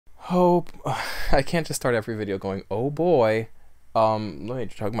Oh, I can't just start every video going, oh boy. Let me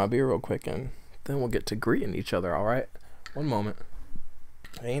chug my beer real quick and then we'll get to greeting each other, alright? One moment.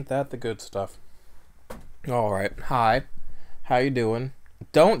 Ain't that the good stuff? Alright, hi. How you doing?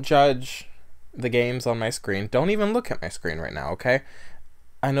 Don't judge the games on my screen. Don't even look at my screen right now, okay?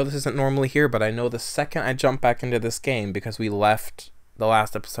 I know this isn't normally here, but I know the second I jump back into this game, because we left the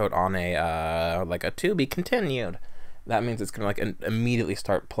last episode on a, like a to be continued, that means it's gonna like immediately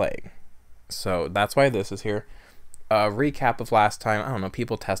start playing. So that's why this is here. Recap of last time. I don't know,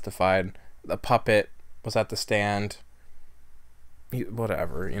 people testified. The puppet was at the stand.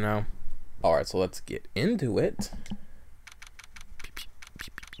 Whatever, you know? Alright, so let's get into it.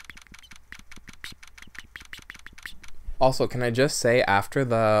 Also, can I just say, after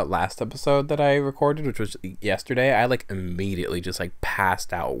the last episode that I recorded, which was yesterday, I like immediately just like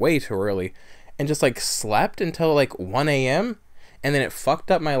passed out way too early and just like slept until like 1 a.m. and then it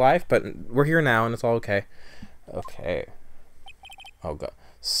fucked up my life, but we're here now and it's all okay. Okay. Oh god.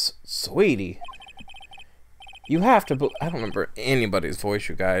 Sweetie. You have to I don't remember anybody's voice,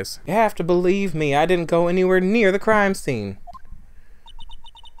 you guys. You have to believe me, I didn't go anywhere near the crime scene.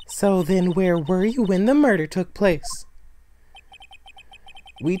 So then where were you when the murder took place?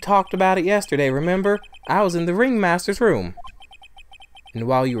 We talked about it yesterday, remember? I was in the ringmaster's room. And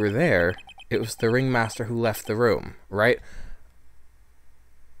while you were there, it was the ringmaster who left the room, right?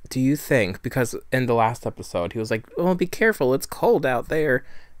 Do you think, because in the last episode, he was like, oh, be careful, it's cold out there,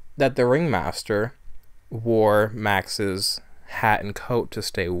 that the ringmaster wore Max's hat and coat to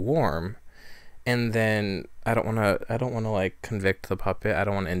stay warm, and then, I don't want to, like, convict the puppet, I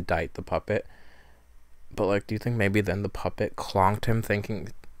don't want to indict the puppet, but, like, do you think maybe then the puppet clonked him thinking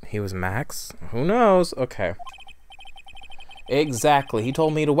he was Max? Who knows? Okay. Exactly. He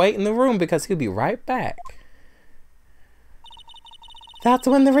told me to wait in the room because he'll be right back. That's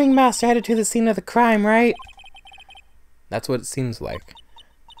when the ringmaster headed to the scene of the crime, right? That's what it seems like.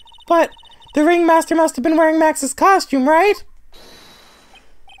 But the ringmaster must have been wearing Max's costume, right?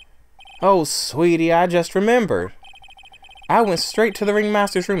 Oh, sweetie, I just remembered. I went straight to the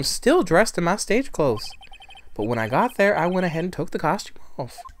ringmaster's room, still dressed in my stage clothes. But when I got there, I went ahead and took the costume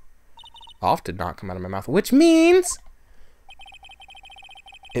off. Off did not come out of my mouth, which means...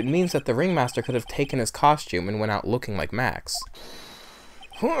 It means that the ringmaster could have taken his costume and went out looking like Max.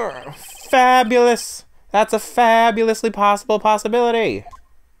 Fabulous! That's a fabulously possible possibility.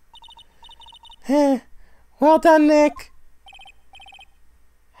 Well done, Nick.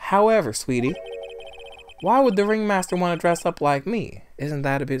 However, sweetie, why would the ringmaster want to dress up like me? Isn't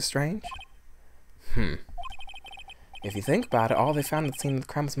that a bit strange? If you think about it, all they found at the scene of the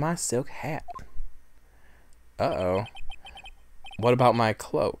crime was my silk hat. Uh-oh. What about my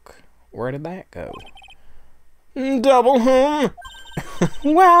cloak? Where did that go? Double him!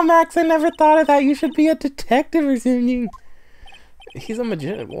 Wow, Max, I never thought of that. You should be a detective or something. He's a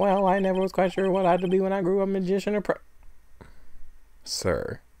magician. Well, I never was quite sure what I had to be when I grew up, magician or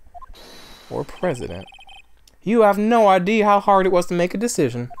Sir. Or president. You have no idea how hard it was to make a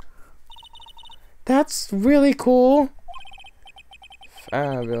decision. That's really cool.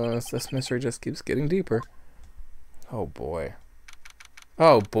 Fabulous. This mystery just keeps getting deeper. Oh boy.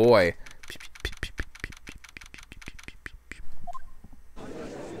 Oh boy.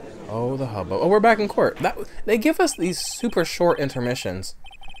 Oh, the hubbub. Oh, we're back in court. They give us these super short intermissions.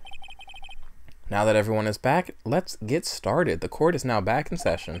 Now that everyone is back, let's get started. The court is now back in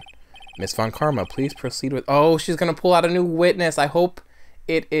session. Miss Von Karma, please proceed with... Oh, she's going to pull out a new witness. I hope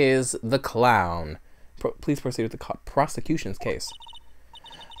it is the clown. Please proceed with the prosecution's case.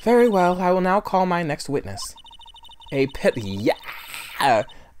 Very well. I will now call my next witness. A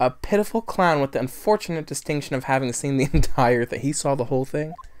pitiful clown with the unfortunate distinction of having seen the entire thing. He saw the whole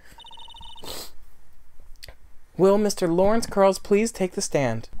thing. Will Mr. Lawrence Curls please take the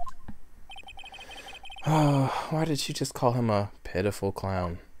stand? Oh, why did she just call him a pitiful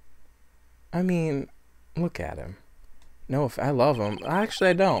clown? I mean, look at him. No, if I love him.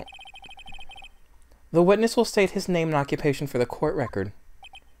 Actually, I don't. The witness will state his name and occupation for the court record.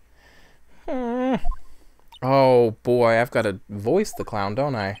 Oh boy, I've got to voice the clown,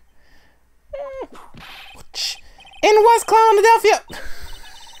 don't I? In West Clownadelphia!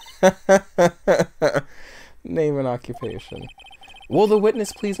 Name and occupation. Will the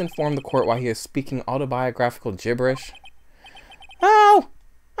witness please inform the court why he is speaking autobiographical gibberish? Oh,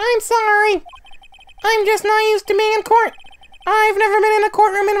 I'm sorry. I'm just not used to being in court. I've never been in a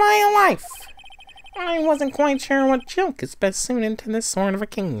courtroom in my life. I wasn't quite sure what joke is best suited to this sort of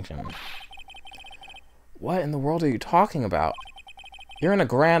occasion. What in the world are you talking about? You're in a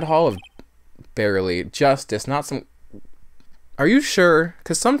grand hall of barely justice, not some... Are you sure?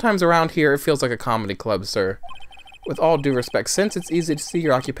 Because sometimes around here it feels like a comedy club, sir. With all due respect, since it's easy to see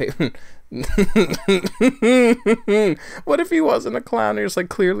your occupation. What if he wasn't a clown? You're just like,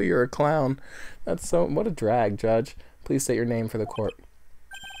 clearly you're a clown. That's so... What a drag, Judge. Please state your name for the court.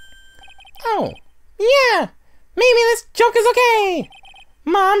 Oh, yeah. Maybe this joke is okay.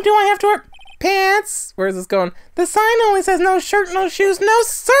 Mom, do I have to wear pants? Where's this going? The sign only says no shirt, no shoes, no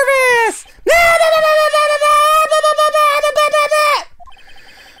service.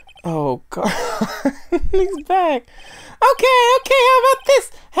 Oh, God. He's back. Okay, how about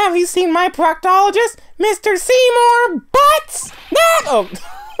this? Have you seen my proctologist, Mr. Seymour Butts? Oh.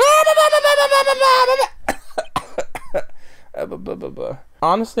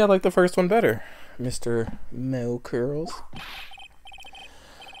 Honestly, I like the first one better, Mr. Mo Curls.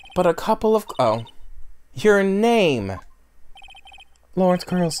 But a couple of... Oh. Your name. Lawrence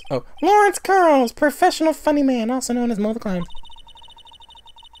Curls. Oh. Lawrence Curls, professional funny man, also known as Mo the Clown.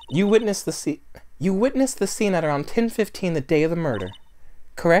 You witnessed the scene at around 10:15 the day of the murder,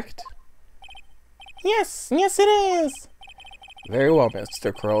 correct? Yes, it is. Very well,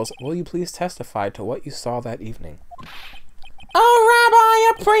 Mr. Curls. Will you please testify to what you saw that evening? A rabbi,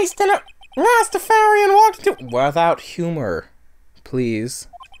 a priest, and a Rastafarian walked into... Without humor, please.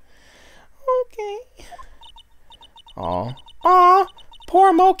 Okay. Aw. Aw,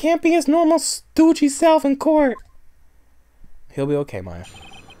 poor Mo can't be his normal stoogey self in court. He'll be okay, Maya.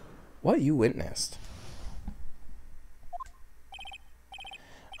 What you witnessed?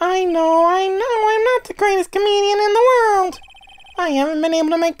 I know, I'm not the greatest comedian in the world. I haven't been able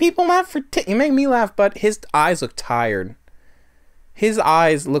to make people laugh for You make me laugh, but his eyes look tired. His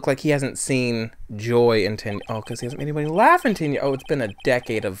eyes look like he hasn't seen joy in 10... Oh, because he hasn't made anybody laugh in 10 years. Oh, it's been a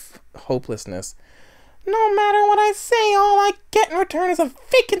decade of hopelessness. No matter what I say, all I get in return is a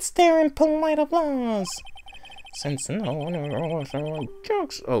vacant stare and polite applause. Since no one ever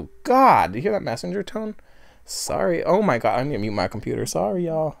jokes. Oh, God. Do you hear that messenger tone? Sorry. Oh, my God. I need to mute my computer. Sorry,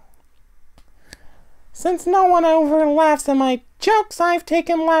 y'all. Since no one ever laughs at my jokes, I've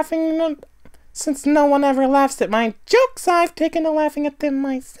taken laughing... Since no one ever laughs at my jokes, I've taken to laughing at them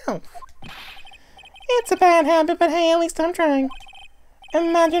myself. It's a bad habit, but hey, at least I'm trying.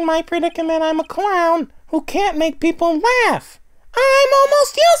 Imagine my predicament. I'm a clown who can't make people laugh. I'm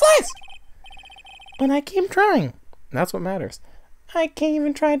almost useless! But I keep trying. That's what matters. I can't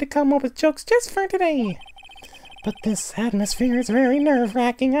even try to come up with jokes just for today. But this atmosphere is very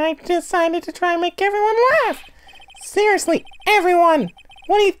nerve-wracking. I decided to try and make everyone laugh. Seriously, everyone!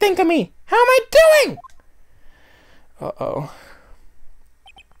 What do you think of me? How am I doing? Uh-oh.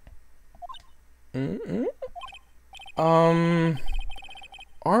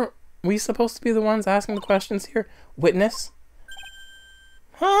 Aren't we supposed to be the ones asking the questions here? Witness?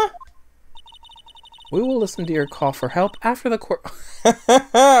 Huh? We will listen to your call for help after the court...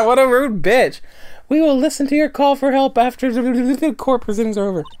 What a rude bitch. We will listen to your call for help after the court proceedings are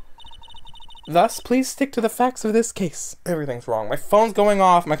over. Thus, please stick to the facts of this case. Everything's wrong. My phone's going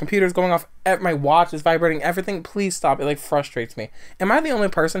off. My computer's going off. My watch is vibrating. Everything. Please stop. It, like, frustrates me. Am I the only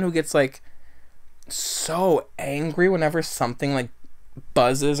person who gets, like, so angry whenever something, like,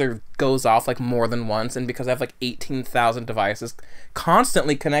 buzzes or goes off, like, more than once? And because I have, like, 18,000 devices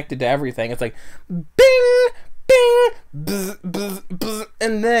constantly connected to everything, it's like, bing, bing, bzz, bzz, bzz.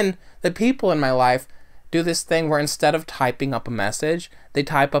 And then the people in my life do this thing where instead of typing up a message, they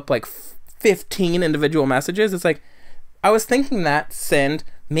type up, like, 15 individual messages. It's like, I was thinking that, send,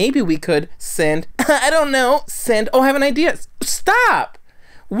 maybe we could send, I don't know, send, oh, I have an idea. Stop!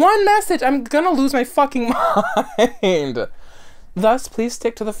 One message, I'm gonna lose my fucking mind. Thus, please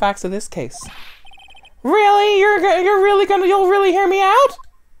stick to the facts of this case. Really? You'll really hear me out?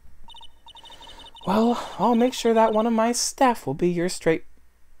 Well, I'll make sure that one of my staff will be your straight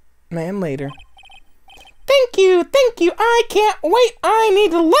man later. Thank you, I can't wait, I need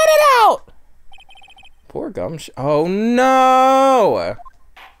to let it out! Poor Gumsh. Oh no!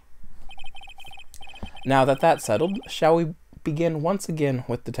 Now that that's settled, shall we begin once again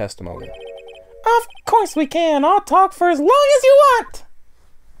with the testimony? Of course we can. I'll talk for as long as you want.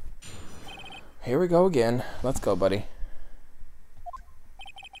 Here we go again. Let's go, buddy.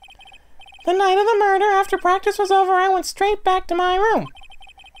 The night of the murder, after practice was over, I went straight back to my room.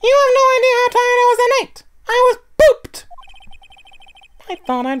 You have no idea how tired I was that night. I was pooped. I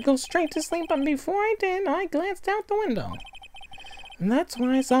thought I'd go straight to sleep, but before I did, I glanced out the window. And that's when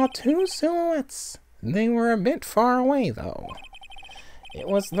I saw two silhouettes. They were a bit far away, though. It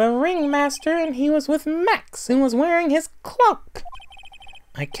was the ringmaster, and he was with Max, who was wearing his cloak.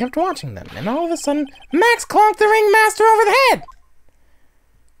 I kept watching them, and all of a sudden, Max clonked the ringmaster over the head.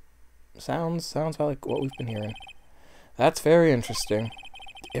 Sounds like what we've been hearing. That's very interesting.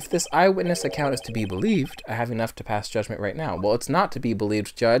 If this eyewitness account is to be believed, I have enough to pass judgment right now. Well, it's not to be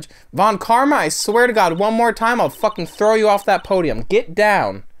believed, Judge. Von Karma, I swear to God, one more time, I'll fucking throw you off that podium. Get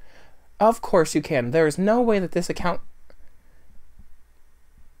down. Of course you can. There is no way that this account...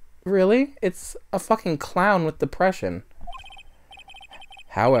 Really? It's a fucking clown with depression.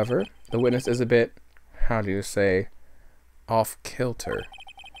 However, the witness is a bit, how do you say, off-kilter.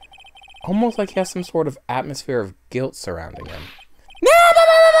 Almost like he has some sort of atmosphere of guilt surrounding him.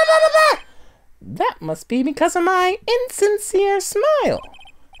 That must be because of my insincere smile.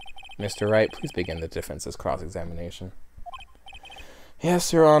 Mr. Wright, please begin the defense's cross-examination.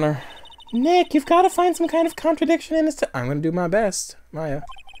 Yes, Your Honor. Nick, you've got to find some kind of contradiction in his... I'm going to do my best, Maya.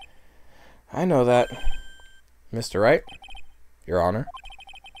 I know that. Mr. Wright, Your Honor.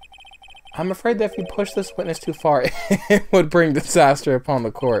 I'm afraid that if you push this witness too far, it would bring disaster upon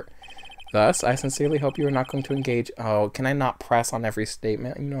the court. Thus, I sincerely hope you are not going to engage... Oh, can I not press on every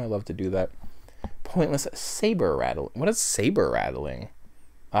statement? You know I love to do that. Pointless saber rattling. What is saber rattling?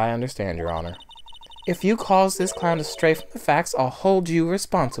 I understand, Your Honor. If you cause this clown to stray from the facts, I'll hold you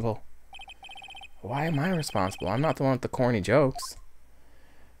responsible. Why am I responsible? I'm not the one with the corny jokes.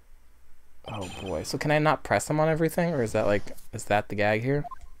 Oh boy. So can I not press him on everything? Or is that like... Is that the gag here?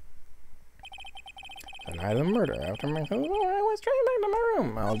 Deny the murder after my... Oh, I went straight back to my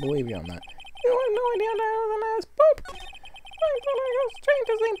room. I'll believe you on that. You have no idea that I was pooped. I thought I go straight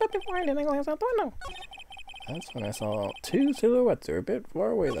to sleep, but before I did, I glanced out the window. That's when I saw two silhouettes. They're a bit far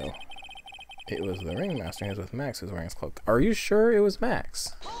away, though. It was the ringmaster. He was with Max, who's wearing his cloak. Are you sure it was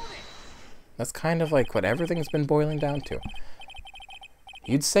Max? That's kind of like what everything's been boiling down to.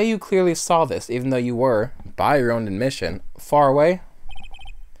 You'd say you clearly saw this, even though you were, by your own admission, far away?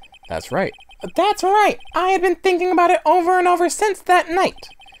 That's right. That's right! I had been thinking about it over and over since that night.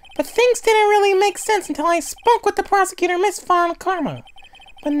 But things didn't really make sense until I spoke with the prosecutor, Miss Von Karma.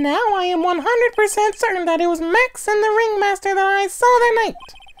 But now I am 100% certain that it was Max and the ringmaster that I saw that night.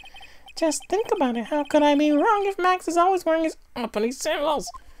 Just think about it. How could I be wrong if Max is always wearing his uppity symbols?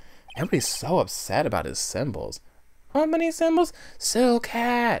 Everybody's so upset about his symbols. Uppity symbols? Silk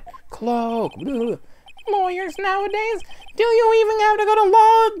hat, cloak, blah. Lawyers nowadays? Do you even have to go to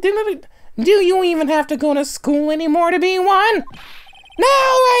law? Do you even have to go to school anymore to be one? Now,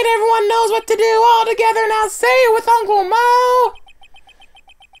 right, everyone knows what to do all together. Now say it with Uncle Mo.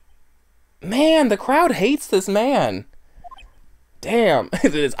 Man, the crowd hates this man. Damn,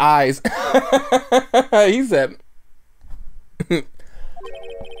 his eyes. He said...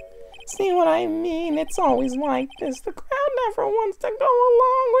 See what I mean? It's always like this. The crowd never wants to go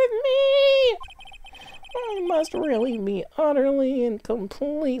along with me. I must really be utterly and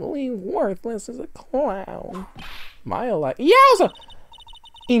completely worthless as a clown. Maya like... Yowza!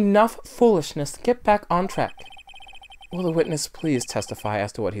 Enough foolishness. Get back on track. Will the witness please testify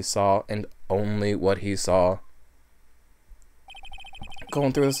as to what he saw, and only what he saw?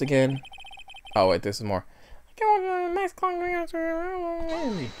 Going through this again. Oh, wait, there's some more. Are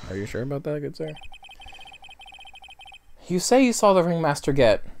you sure about that, good sir? You say you saw the ringmaster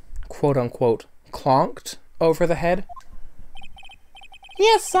get, quote-unquote, clonked over the head?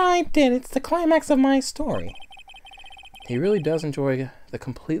 Yes, I did. It's the climax of my story. He really does enjoy the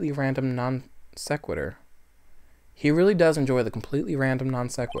completely random non sequitur. He really does enjoy the completely random non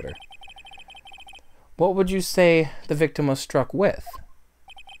sequitur. What would you say the victim was struck with?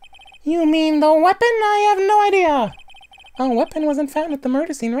 You mean the weapon? I have no idea. A weapon wasn't found at the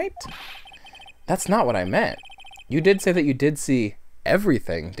murder scene, right? That's not what I meant. You did say that you did see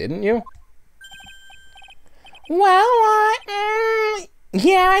everything, didn't you? Well,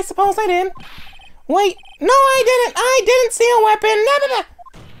 yeah, I suppose I did. Wait, no, I didn't. I didn't see a weapon. No.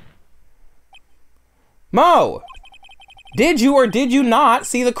 Mo, did you or did you not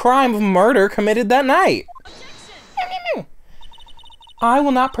see the crime of murder committed that night? I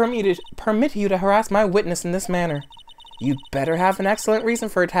will not permit you to harass my witness in this manner. You better have an excellent reason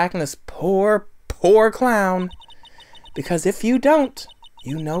for attacking this poor clown. Because if you don't,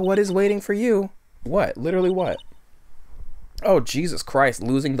 you know what is waiting for you. What? Literally what? Oh, Jesus Christ.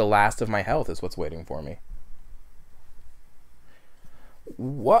 Losing the last of my health is what's waiting for me.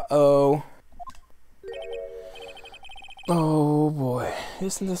 Whoa. Oh, boy.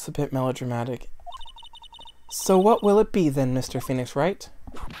 Isn't this a bit melodramatic? So what will it be then, Mr. Phoenix Wright?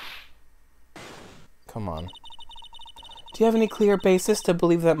 Come on. Do you have any clear basis to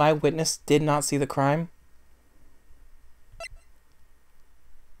believe that my witness did not see the crime?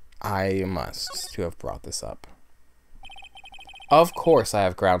 I must to have brought this up. Of course I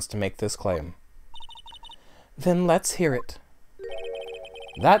have grounds to make this claim. Then let's hear it.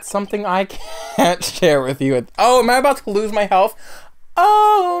 That's something I can't share with you. Oh, am I about to lose my health?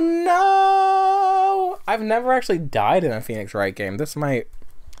 Oh, no. I've never actually died in a Phoenix Wright game. This might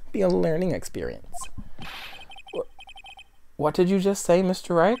be a learning experience. What did you just say,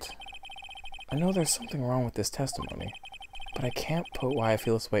 Mr. Wright? I know there's something wrong with this testimony, but I can't put why I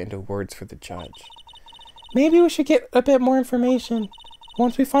feel this way into words for the judge. Maybe we should get a bit more information.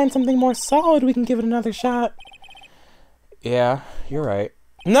 Once we find something more solid, we can give it another shot. Yeah, you're right.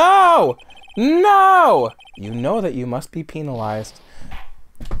 No! No! You know that you must be penalized.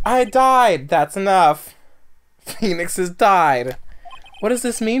 I died! That's enough. Phoenix has died. What does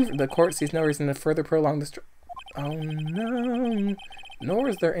this mean? The court sees no reason to further prolong this... Oh, no. Nor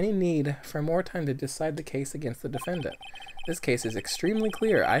is there any need for more time to decide the case against the defendant. This case is extremely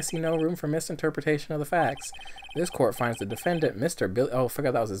clear. I see no room for misinterpretation of the facts. This court finds the defendant, Mr. Billy... Oh, I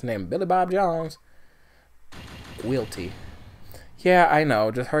forgot that was his name. Billy Bob Jones. Guilty. Yeah, I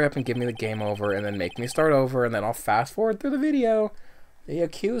know. Just hurry up and give me the game over and then make me start over and then I'll fast forward through the video. The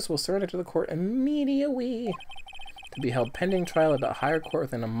accused will surrender to the court immediately to be held pending trial at a higher court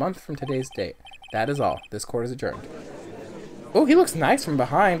within a month from today's date. That is all. This court is adjourned. Oh, he looks nice from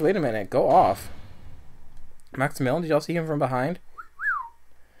behind. Wait a minute. Go off. Maximilian, did y'all see him from behind?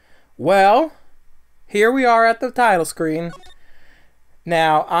 Well, here we are at the title screen.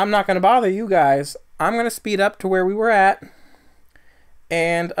 Now, I'm not going to bother you guys. I'm going to speed up to where we were at.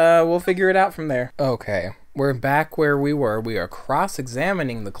 And we'll figure it out from there. Okay. We're back where we were. We are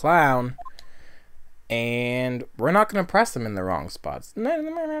cross-examining the clown. And we're not going to press him in the wrong spots. I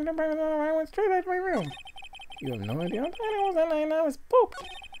went straight back to my room. You have no idea how tired I was that night and I was pooped.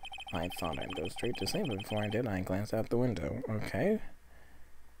 I thought I'd go straight to sleep, but before I did, I glanced out the window. Okay.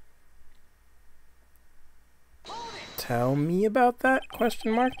 Tell me about that,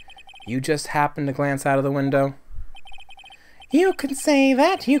 question mark. You just happened to glance out of the window? You could say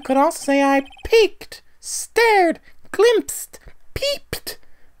that. You could also say I peeked, stared, glimpsed, peeped,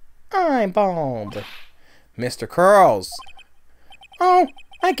 eyeballed. Mr. Curls. Oh,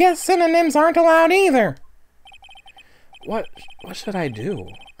 I guess synonyms aren't allowed either. What should I do?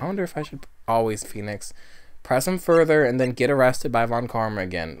 I wonder if I should... Always Phoenix. Press him further and then get arrested by Von Karma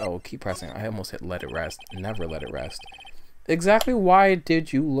again. Oh, keep pressing. I almost hit let it rest. Never let it rest. Exactly why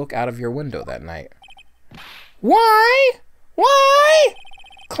did you look out of your window that night? Why? Why?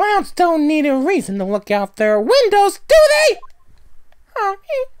 Clowns don't need a reason to look out their windows, do they?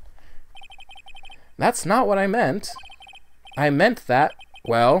 That's not what I meant. I meant that,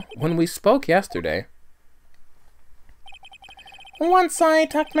 well, when we spoke yesterday... Once I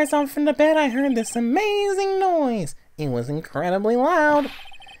tucked myself into bed, I heard this amazing noise. It was incredibly loud.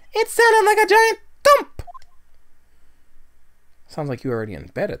 It sounded like a giant thump. Sounds like you were already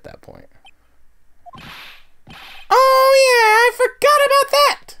in bed at that point. Oh yeah, I forgot about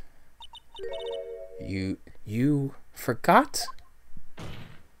that. You forgot?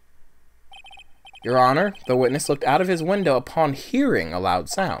 Your Honor, the witness looked out of his window upon hearing a loud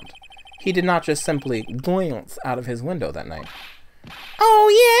sound. He did not just simply glance out of his window that night. Oh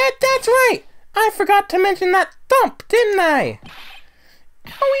yeah, that's right. I forgot to mention that thump, didn't I?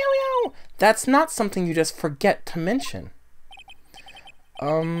 Ow, ow, ow. That's not something you just forget to mention.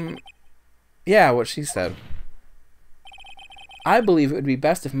 Yeah, what she said. I believe it would be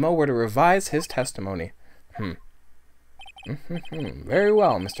best if Mo were to revise his testimony. Very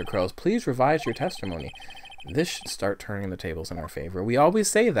well, Mr. Curls. Please revise your testimony. This should start turning the tables in our favor. We always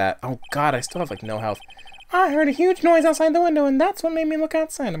say that. Oh god, I still have like no health. I heard a huge noise outside the window, and that's what made me look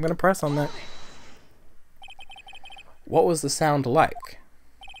outside. I'm gonna press on that. What was the sound like?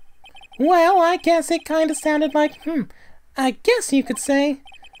 Well, I guess it kind of sounded like, I guess you could say.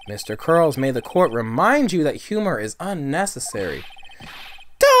 Mr. Curls, may the court remind you that humor is unnecessary.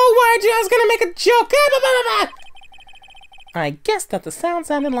 Oh, why'd you? I was gonna make a joke. I guess that the sound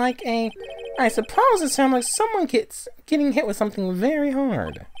sounded like I suppose it sounded like someone getting hit with something very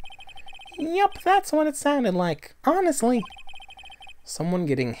hard. Yup, that's what it sounded like, honestly. Someone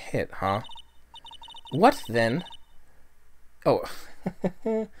getting hit, huh? What then? Oh,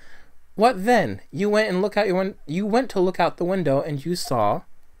 what then? You went to look out the window and you saw.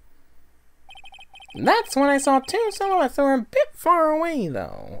 That's when I saw two silhouettes that were a bit far away,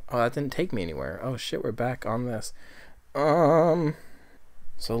 though. Oh, that didn't take me anywhere. Oh shit, we're back on this. So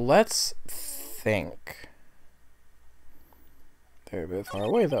let's think. They're a bit far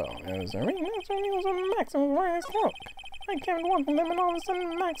away, though. As a ring, was a Max and wearing his cloak. I kept walking them, and all of a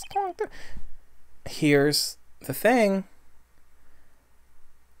sudden, Max clonked. Here's the thing.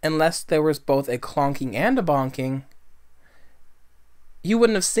 Unless there was both a clonking and a bonking, you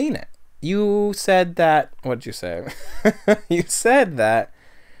wouldn't have seen it. You said that... What did you say? You said that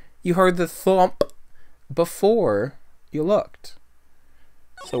You heard the thump before you looked.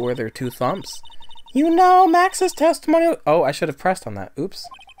 So were there two thumps? You know, Max's testimony... Oh, I should have pressed on that. Oops.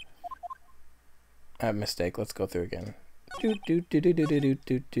 Mistake. Let's go through again.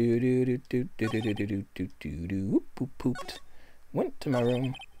 Pooped. Went to my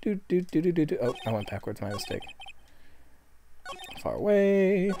room. Oh, I went backwards. My mistake. Far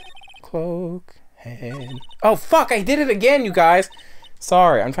away. Cloak. Head. Oh, fuck! I did it again, you guys!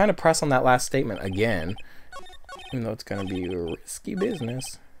 Sorry, I'm trying to press on that last statement again. Even though it's gonna be risky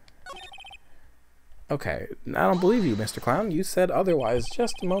business. Okay, I don't believe you, Mr. Clown. You said otherwise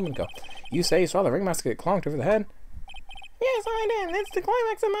just a moment ago. You say you saw the ringmaster get clonked over the head? Yes, I did. That's the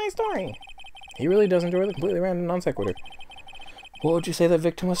climax of my story. He really does enjoy the completely random non sequitur. What would you say the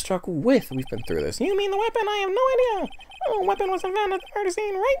victim was struck with? We've been through this. You mean the weapon? I have no idea. Oh, weapon wasn't found at the murder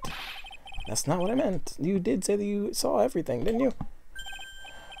scene, right? That's not what I meant. You did say that you saw everything, didn't you?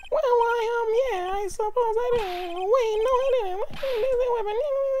 Well, yeah, I suppose I did. Wait, no, I didn't.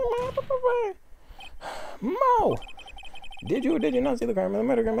 Mo! Did you or did you not see the crime of the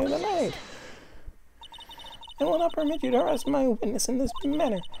murder committed that night? I will not permit you to arrest my witness in this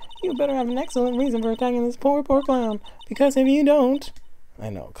manner. You better have an excellent reason for attacking this poor clown. Because if you don't... I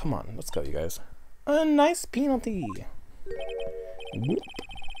know. Come on. Let's go, you guys. A nice penalty. Whoop.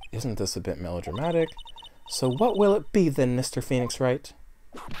 Isn't this a bit melodramatic? So what will it be then, Mr. Phoenix Wright?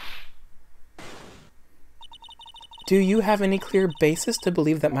 Do you have any clear basis to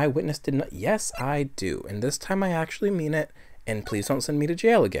believe that my witness did not... Yes, I do. And this time I actually mean it. And please don't send me to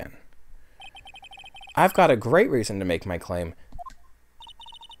jail again. I've got a great reason to make my claim.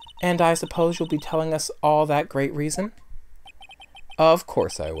 And I suppose you'll be telling us all that great reason? Of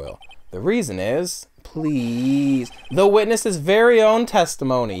course I will. The reason is... Please. The witness's very own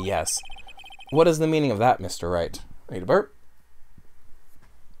testimony, yes. What is the meaning of that, Mr. Wright? Need a burp?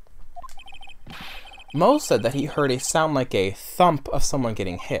 Mo said that he heard a sound like a thump of someone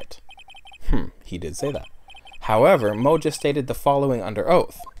getting hit. He did say that. However, Mo just stated the following under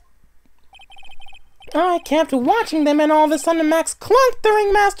oath. I kept watching them and all of a sudden Max clunked the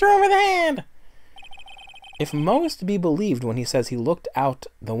ringmaster over the head. If Mo is to be believed when he says he looked out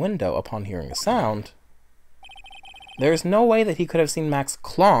the window upon hearing a sound, there is no way that he could have seen Max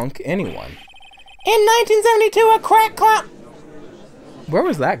clonk anyone. In 1972, a crack clown... Where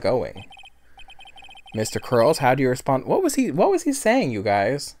was that going? Mr. Curls, how do you respond? What was he saying, you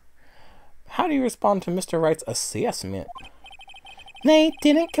guys? How do you respond to Mr. Wright's assessment? They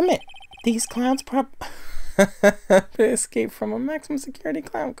didn't commit. These clowns escaped from a maximum security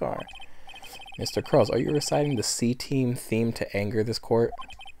clown car. Mr. Curls, are you reciting the C-Team theme to anger this court?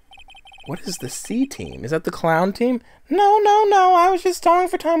 What is the C-Team? Is that the clown team? No. I was just stalling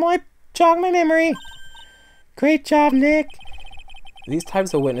for time while I jog my memory. Great job, Nick. These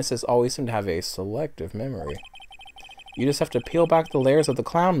types of witnesses always seem to have a selective memory. You just have to peel back the layers of the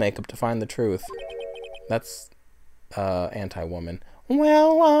clown makeup to find the truth. That's, anti-woman.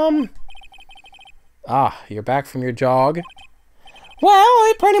 Well, Ah, you're back from your jog?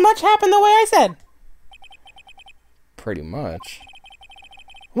 Well, it pretty much happened the way I said. Pretty much.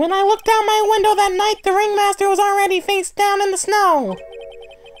 When I looked out my window that night, the ringmaster was already face down in the snow.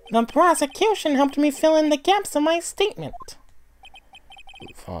 The prosecution helped me fill in the gaps of my statement.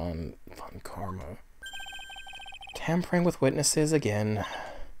 Fun karma. Tampering with witnesses again.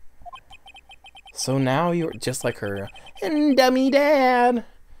 So now you're just like her dummy dad.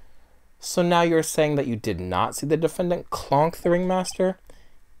 So now you're saying that you did not see the defendant clonk the ringmaster?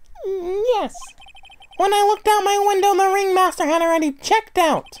 Yes. When I looked out my window, the ringmaster had already checked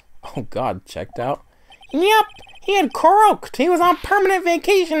out. Oh God, checked out? Yep, he had croaked. He was on permanent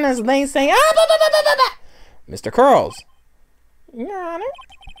vacation, as they say. Mr. Curls. Your Honor?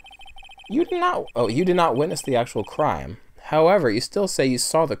 You did not witness the actual crime. However, you still say you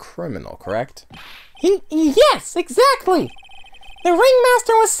saw the criminal, correct? Yes, exactly. The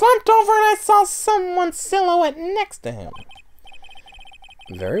ringmaster was slumped over and I saw someone's silhouette next to him.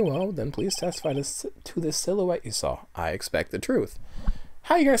 Very well, then please testify to this silhouette you saw. I expect the truth.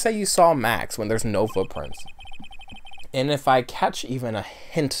 How are you going to say you saw Max when there's no footprints? And if I catch even a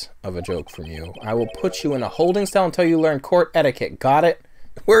hint of a joke from you, I will put you in a holding cell until you learn court etiquette. Got it?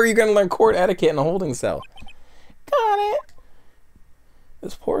 Where are you going to learn court etiquette in a holding cell? Got it.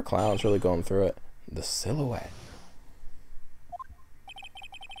 This poor clown's really going through it. The silhouette.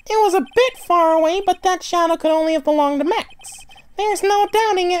 It was a bit far away, but that shadow could only have belonged to Max. There's no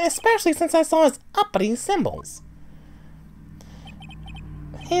doubting it, especially since I saw his uppity symbols.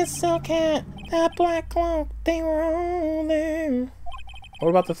 His silk hat, that black cloak, they were all there. What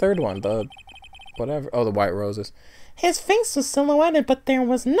about the third one? The whatever. Oh, the white roses. His face was silhouetted, but there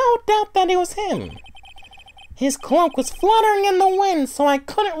was no doubt that it was him. His cloak was fluttering in the wind, so I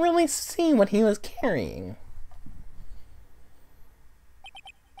couldn't really see what he was carrying.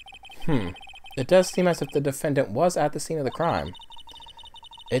 It does seem as if the defendant was at the scene of the crime.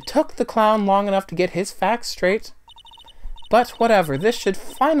 It took the clown long enough to get his facts straight. But whatever, this should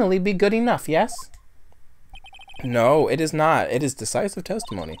finally be good enough, yes? No, it is not. It is decisive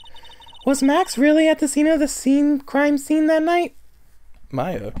testimony. Was Max really at the scene of the crime scene that night?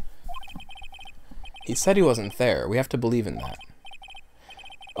 Maya. He said he wasn't there. We have to believe in that.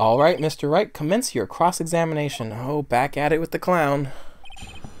 All right, Mr. Wright, commence your cross-examination. Oh, back at it with the clown.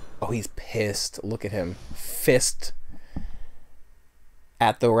 Oh, he's pissed. Look at him. Fist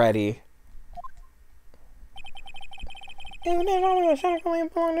at the ready. Can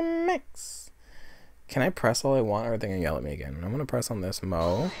I press all I want, or are they going to yell at me again? I'm going to press on this.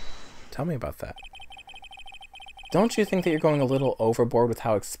 Mo, tell me about that. Don't you think that you're going a little overboard with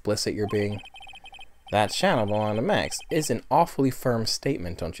how explicit you're being? That channel belonging to Max is an awfully firm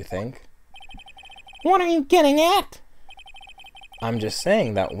statement, don't you think? What are you getting at? I'm just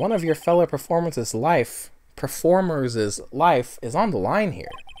saying that one of your fellow performers' life is on the line here.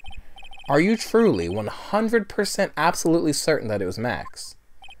 Are you truly 100% absolutely certain that it was Max?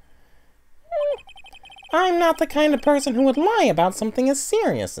 I'm not the kind of person who would lie about something as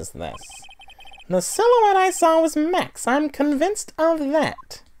serious as this. The silhouette I saw was Max. I'm convinced of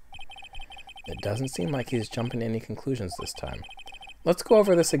that. It doesn't seem like he's jumping to any conclusions this time. Let's go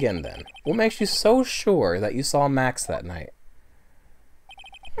over this again then. What makes you so sure that you saw Max that night?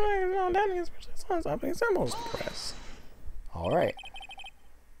 Press. Alright.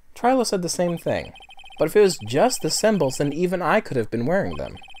 Trilo said the same thing. But if it was just the symbols, then even I could have been wearing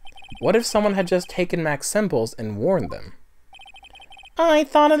them. What if someone had just taken Max's symbols and worn them? I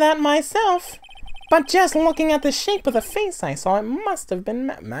thought of that myself. But just looking at the shape of the face I saw, it must have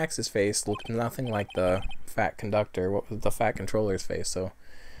been Max's face looked nothing like the fat conductor. What was the fat controller's face? So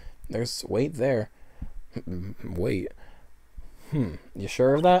there's weight there. Wait. You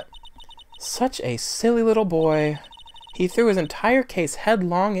sure of that? Such a silly little boy. He threw his entire case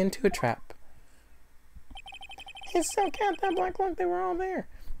headlong into a trap. His silk hat, that black cloak, they were all there.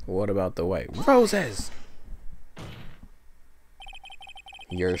 What about the white roses?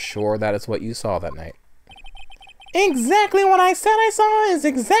 You're sure that is what you saw that night? Exactly what I said I saw is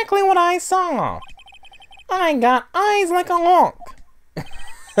exactly what I saw. I got eyes like a hawk.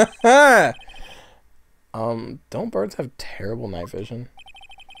 Don't birds have terrible night vision?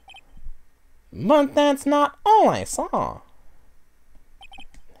 But that's not all I saw.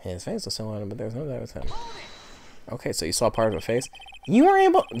 His face was silhouetted, but there's no doubt it was him. Okay, so you saw part of a face. You were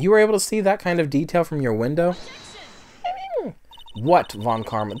able to see that kind of detail from your window? What, Von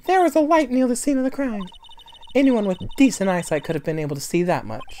Karma? There was a light near the scene of the crime. Anyone with decent eyesight could have been able to see that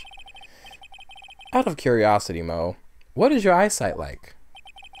much. Out of curiosity, Mo, what is your eyesight like?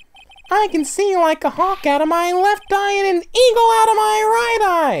 I can see like a hawk out of my left eye and an eagle out of my right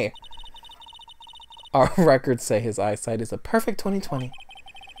eye. Our records say his eyesight is a perfect 20/20.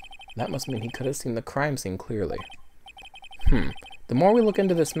 That must mean he could have seen the crime scene clearly. The more we look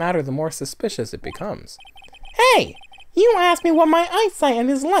into this matter, the more suspicious it becomes. Hey! You asked me what my eyesight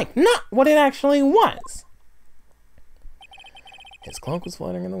is like, not what it actually was. His cloak was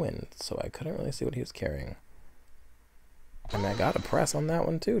fluttering in the wind, so I couldn't really see what he was carrying. I mean, I gotta press on that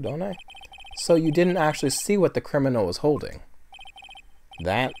one too, don't I? So you didn't actually see what the criminal was holding?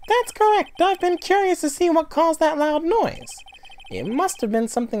 That's correct. I've been curious to see what caused that loud noise. It must have been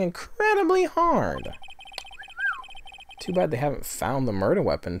something incredibly hard. Too bad they haven't found the murder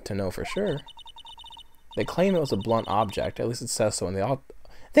weapon to know for sure. They claim it was a blunt object, at least it says so in the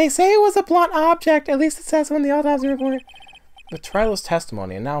They say it was a blunt object, at least it says so in the autopsy report. With Trilo's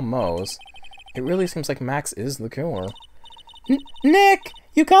testimony and now Mo's, it really seems like Max is the killer. Nick,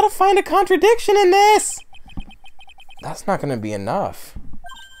 you gotta find a contradiction in this! That's not gonna be enough.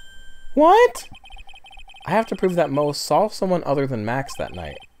 What? I have to prove that Mo saw someone other than Max that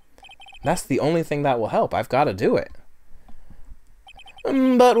night. That's the only thing that will help. I've got to do it.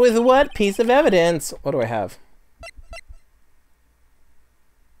 But with what piece of evidence? What do I have?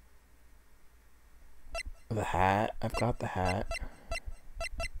 The hat. I've got the hat.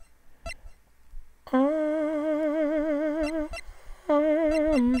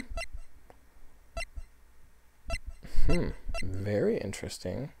 Very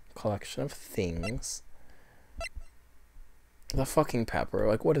interesting collection of things. The fucking pepper.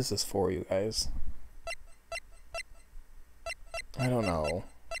 Like, what is this for, you guys? I don't know.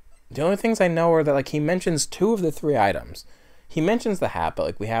 The only things I know are that, like, he mentions 2 of the 3 items. He mentions the hat, but,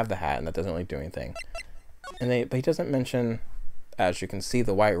 like, we have the hat, and that doesn't really do anything. But he doesn't mention, as you can see,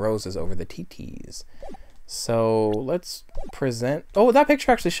 the white roses over the TTs. So let's present. Oh, that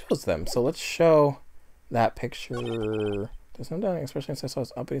picture actually shows them. So let's show that picture. There's no doubting, especially since I saw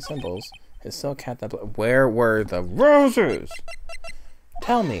his uppity symbols. His silk cat that. Where were the roses?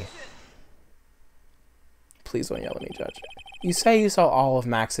 Tell me. Please don't yell at me, Judge. You say you saw all of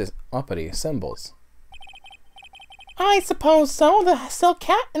Max's uppity symbols. I suppose so. The silk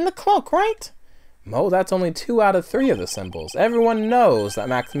cat and the cloak, right? Mo, that's only 2 out of 3 of the symbols. Everyone knows that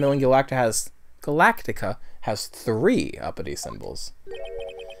Maximilian Galactica has 3 uppity symbols.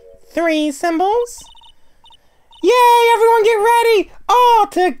 3 symbols? Yay, everyone get ready! All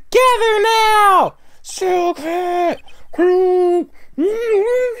together now! Silk hat!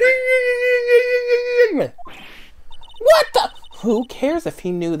 What the? Who cares if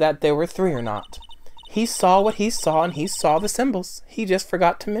he knew that there were 3 or not? He saw what he saw and he saw the symbols. He just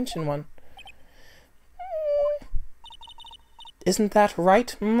forgot to mention one. Isn't that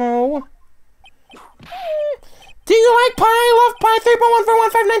right, Mo? Do you like pie? Love pie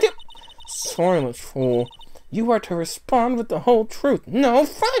 3.1415992. Silence, fool. You are to respond with the whole truth. No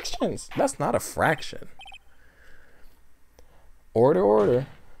fractions. That's not a fraction. Order, order.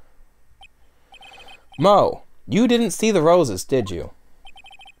 Mo, you didn't see the roses, did you?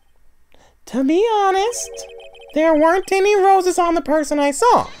 To be honest, there weren't any roses on the person I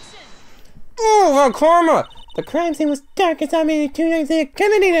saw. Oh, karma! The crime scene was dark as I made 2 nights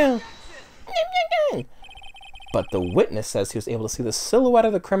ago. But the witness says he was able to see the silhouette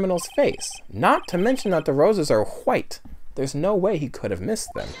of the criminal's face. Not to mention that the roses are white. There's no way he could have missed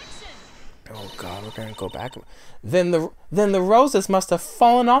them. Oh God, we're gonna go back. Then the roses must have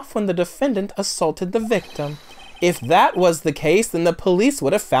fallen off when the defendant assaulted the victim. If that was the case, then the police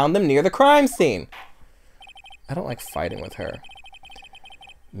would have found them near the crime scene. I don't like fighting with her.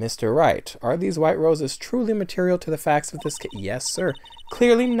 Mr. Wright, are these white roses truly material to the facts of this case? Yes, sir.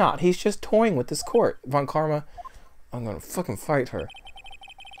 Clearly not. He's just toying with this court. Von Karma, I'm gonna fucking fight her.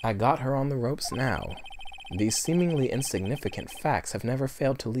 I got her on the ropes now. These seemingly insignificant facts have never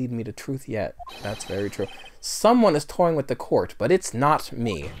failed to lead me to truth yet. That's very true. Someone is toying with the court, but it's not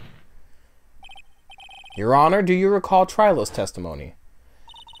me. Your Honor, do you recall Trilo's testimony?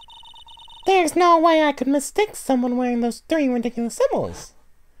 There's no way I could mistake someone wearing those 3 ridiculous symbols.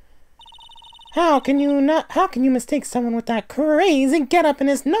 How can you mistake someone with that crazy getup and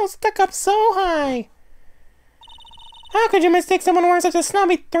his nose stuck up so high? How could you mistake someone wearing such a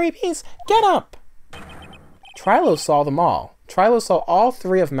snobby 3-piece getup? Trilo saw them all. Trilo saw all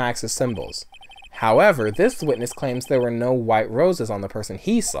 3 of Max's symbols. However, this witness claims there were no white roses on the person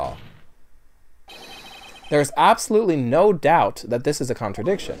he saw. There's absolutely no doubt that this is a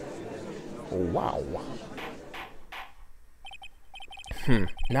contradiction. Wow.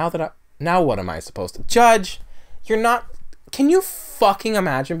 Now what am I supposed to... Judge, you're not... Can you fucking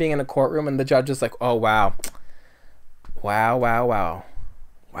imagine being in a courtroom and the judge is like, oh, wow. Wow.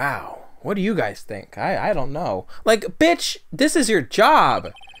 What do you guys think? I don't know. Like, bitch, this is your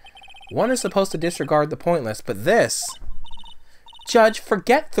job. One is supposed to disregard the pointless, but this... Judge,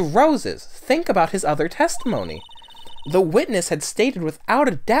 forget the roses. Think about his other testimony. The witness had stated without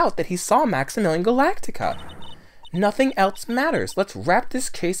a doubt that he saw Maximilian Galactica. Nothing else matters. Let's wrap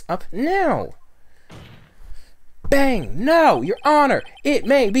this case up now. Bang! No, Your Honor, it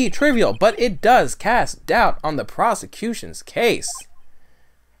may be trivial, but it does cast doubt on the prosecution's case.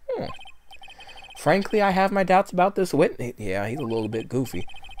 Frankly, I have my doubts about this witness. Yeah, he's a little bit goofy.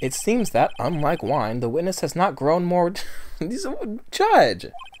 It seems that, unlike wine, the witness has not grown more... Judge!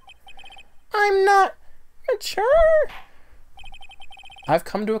 I'm not mature. I've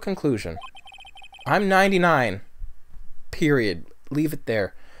come to a conclusion. I'm 99. Period. Leave it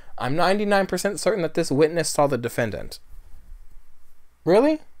there. I'm 99% certain that this witness saw the defendant.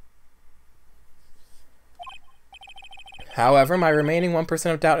 Really? However, my remaining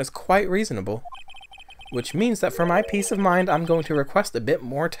 1% of doubt is quite reasonable, which means that for my peace of mind, I'm going to request a bit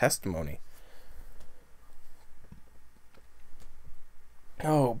more testimony.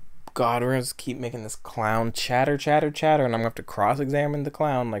 Oh, God, we're going to keep making this clown chatter, and I'm going to have to cross-examine the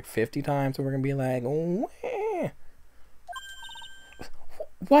clown like 50 times, and we're going to be like, oh,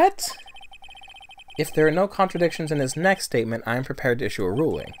 what? If there are no contradictions in his next statement, I am prepared to issue a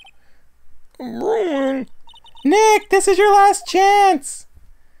ruling. Ruling? Nick, this is your last chance!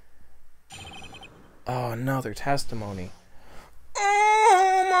 Oh, another testimony.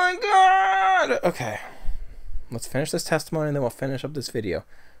 Oh my God! Okay. Let's finish this testimony and then we'll finish up this video.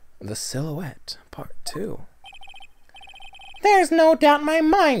 The Silhouette, Part 2. There's no doubt in my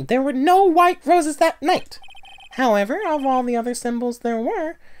mind there were no white roses that night. However, of all the other symbols there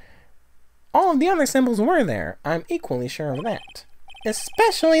were, All of the other symbols were there. I'm equally sure of that.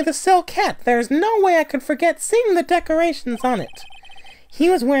 Especially the silk hat. There's no way I could forget seeing the decorations on it. He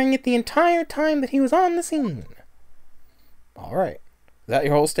was wearing it the entire time that he was on the scene. Alright. Is that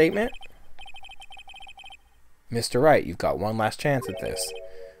your whole statement? Mr. Wright, you've got one last chance at this.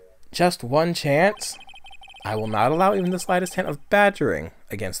 Just one chance? I will not allow even the slightest hint of badgering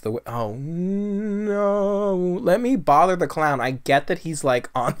against the... Oh, no. Let me bother the clown. I get that he's, like,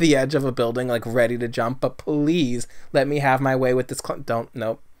 on the edge of a building, like, ready to jump, but please let me have my way with this clown. Don't.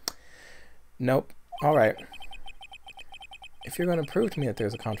 Nope. Nope. All right. If you're going to prove to me that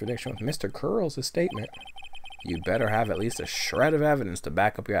there's a contradiction with Mr. Curls' statement, you better have at least a shred of evidence to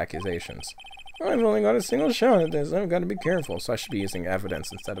back up your accusations. I've only got a single shot at this. I've got to be careful, so I should be using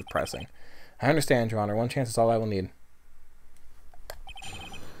evidence instead of pressing. I understand, Your Honor. One chance is all I will need.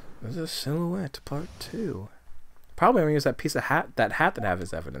 There's a silhouette, part 2. Probably I'm going to use that piece of hat, that hat that have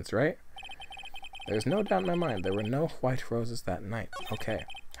as evidence, right? There's no doubt in my mind. There were no white roses that night. Okay.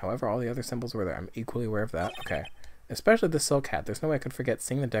 However, all the other symbols were there. I'm equally aware of that. Okay. Especially the silk hat. There's no way I could forget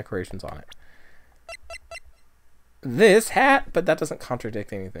seeing the decorations on it. This hat, but that doesn't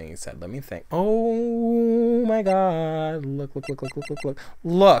contradict anything he said. Let me think. Oh my god. Look, look, look, look, look, look, look.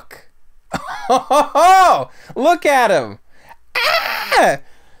 Look. Oh, look at him. Ah!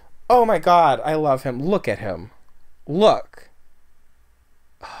 Oh my god, I love him. Look at him. Look.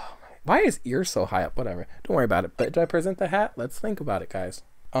 Oh my. Why is ear so high up? Whatever. Don't worry about it. But do I present the hat? Let's think about it, guys.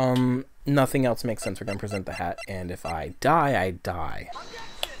 Nothing else makes sense. We're gonna present the hat, and if I die, I die.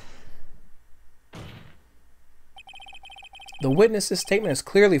 The witness's statement is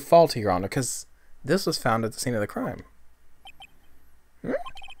clearly faulty, Your Honor, because this was found at the scene of the crime.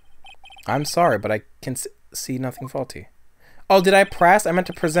 I'm sorry, but I can see nothing faulty. Oh, did I press? I meant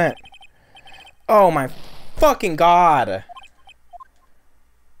to present. Oh my fucking god!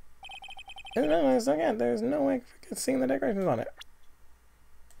 Again, there's no way I can see the decorations on it.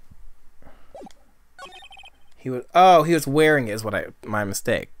 He was wearing it is what my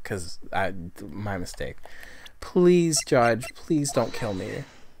mistake. My mistake. Please, Judge, please don't kill me.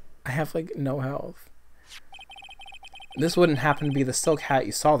 I have, like, no health. This wouldn't happen to be the silk hat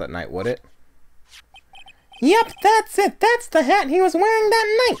you saw that night, would it? Yep, that's it. That's the hat he was wearing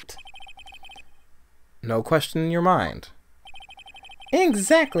that night. No question in your mind.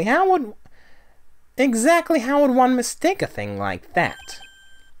 Exactly. How would one mistake a thing like that?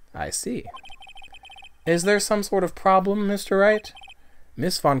 I see. Is there some sort of problem, Mr. Wright?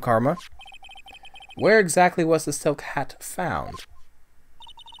 Miss Von Karma? Where exactly was the silk hat found?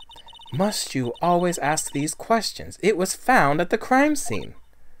 Must you always ask these questions? It was found at the crime scene.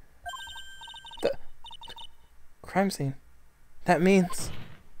 The crime scene? That means...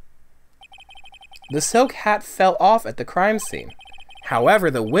 The silk hat fell off at the crime scene. However,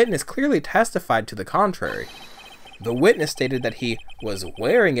 the witness clearly testified to the contrary. The witness stated that he was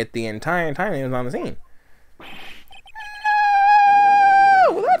wearing it the entire time he was on the scene.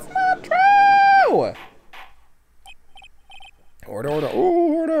 No! That's not true! Order, order,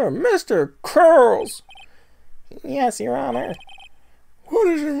 order! Mr. Curls! Yes, Your Honor. What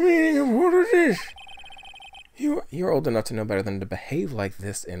is the meaning of what is this? You're old enough to know better than to behave like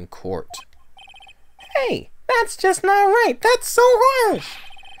this in court. Hey, that's just not right. That's so harsh.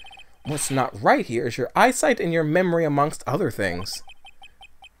 What's not right here is your eyesight and your memory, amongst other things.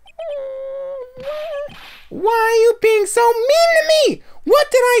 Why are you being so mean to me? What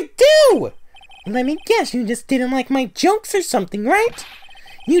did I do? Let me guess, you just didn't like my jokes or something, right?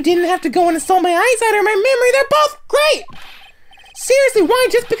 You didn't have to go and insult my eyesight or my memory. They're both great. Seriously, why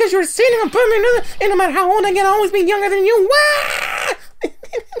just because you're sitting and putting me and no matter how old I get, I'll always be younger than you? Why?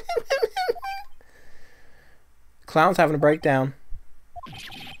 Clown's having a breakdown.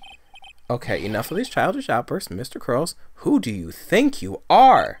 Okay, enough of these childish outbursts, Mr. Curls. Who do you think you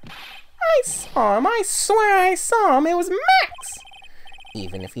are? I saw him. I swear I saw him. It was Max.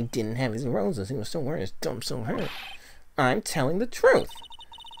 Even if he didn't have his roses, he was still wearing his dumb silk hat. I'm telling the truth.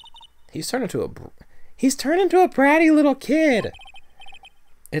 He's turned into a bratty little kid.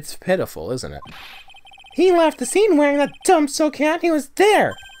 It's pitiful, isn't it? He left the scene wearing that dumb silk hat. He was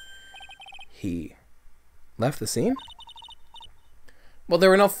there. He left the scene? Well, there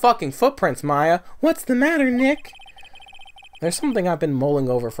were no fucking footprints, Maya. What's the matter, Nick? There's something I've been mulling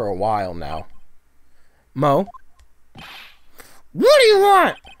over for a while now. Mo? What do you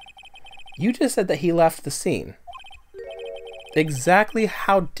want? You just said that he left the scene. Exactly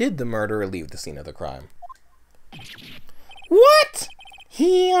how did the murderer leave the scene of the crime? What?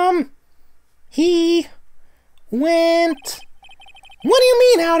 He went... What do you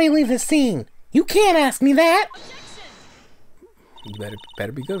mean, how'd he leave the scene? You can't ask me that. You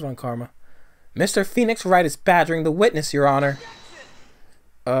better be good, Von Karma. Mr. Phoenix Wright is badgering the witness, Your Honor.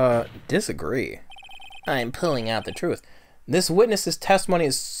 Disagree. I'm pulling out the truth. This witness's testimony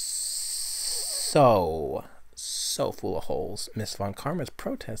is so full of holes. Miss Von Karma's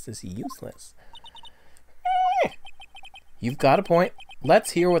protest is useless. You've got a point.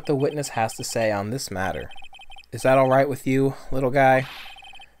 Let's hear what the witness has to say on this matter. Is that all right with you, little guy?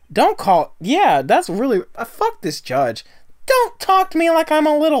 Don't call... Yeah, that's really... fuck this judge. Don't talk to me like I'm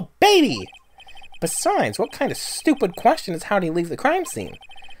a little baby. Besides, what kind of stupid question is how did he leave the crime scene?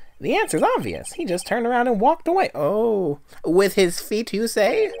 The answer's obvious. He just turned around and walked away. Oh, with his feet, you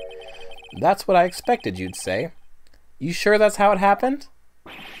say? That's what I expected you'd say. You sure that's how it happened?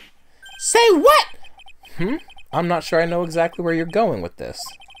 Say what? I'm not sure I know exactly where you're going with this.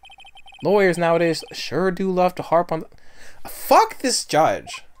 Lawyers nowadays sure do love to harp on... Fuck this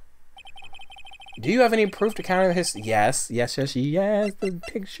judge. Do you have any proof to counter his... Yes. The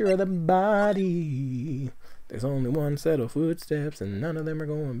picture of the body. There's only one set of footsteps and none of them are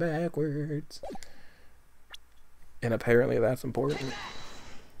going backwards. And apparently that's important.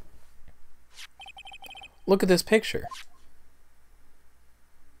 Look at this picture.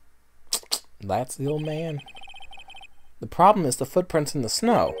 That's the old man. The problem is the footprints in the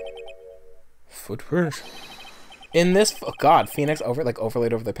snow. Footprints? In this... Oh God, Phoenix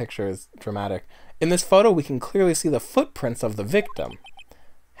overlaid over the picture is dramatic. In this photo, we can clearly see the footprints of the victim.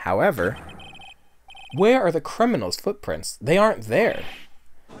 However, where are the criminal's footprints? They aren't there.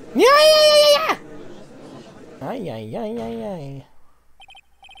 Yeah. Ay.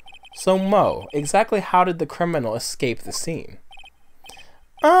 So, Mo, exactly how did the criminal escape the scene?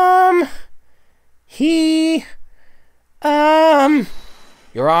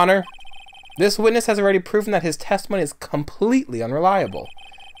 Your Honor, this witness has already proven that his testimony is completely unreliable.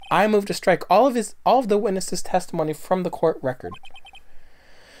 I move to strike all of the witness's testimony from the court record.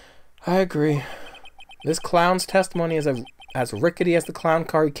 I agree. This clown's testimony is as rickety as the clown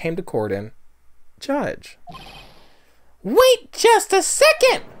car he came to court in. Judge. Wait just a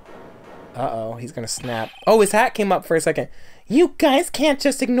second! Uh-oh, he's gonna snap. Oh, his hat came up for a second. You guys can't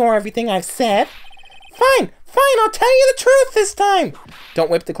just ignore everything I've said. Fine, I'll tell you the truth this time. Don't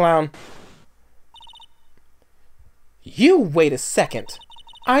whip the clown. You wait a second.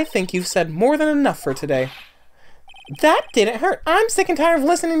 I think you've said more than enough for today. That didn't hurt. I'm sick and tired of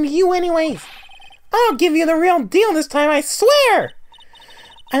listening to you anyways. I'll give you the real deal this time, I swear!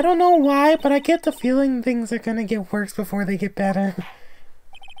 I don't know why, but I get the feeling things are gonna get worse before they get better.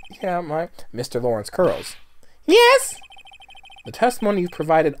 Yeah, Mr. Lawrence Curls. Yes? The testimony you've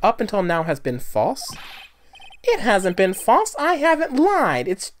provided up until now has been false? It hasn't been false. I haven't lied.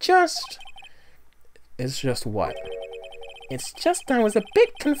 It's just what? It's just I was a bit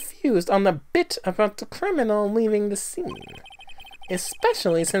confused on the bit about the criminal leaving the scene.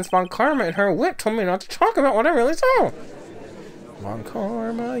 Especially since Von Karma and her wit told me not to talk about what I really saw. Von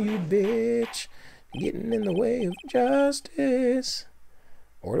Karma, you bitch. Getting in the way of justice.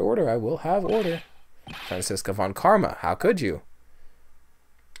 Order, I will have order. Franziska Von Karma, how could you?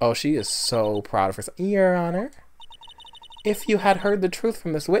 Oh, she is so proud of herself. Your Honor, if you had heard the truth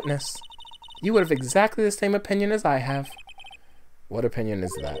from this witness, you would have exactly the same opinion as I have. What opinion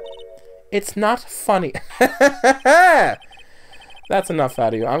is that? It's not funny. That's enough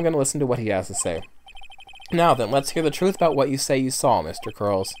out of you. I'm going to listen to what he has to say. Now then, let's hear the truth about what you say you saw, Mr.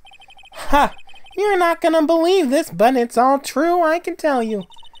 Curls. Ha! You're not going to believe this, but it's all true, I can tell you.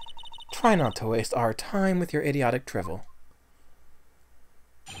 Try not to waste our time with your idiotic drivel.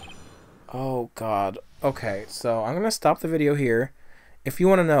 Oh, God. Okay, so I'm going to stop the video here. If you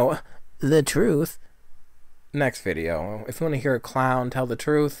want to know the truth, next video. If you want to hear a clown tell the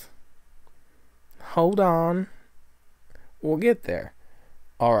truth, hold on. We'll get there.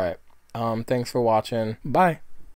 Alright. Thanks for watching. Bye.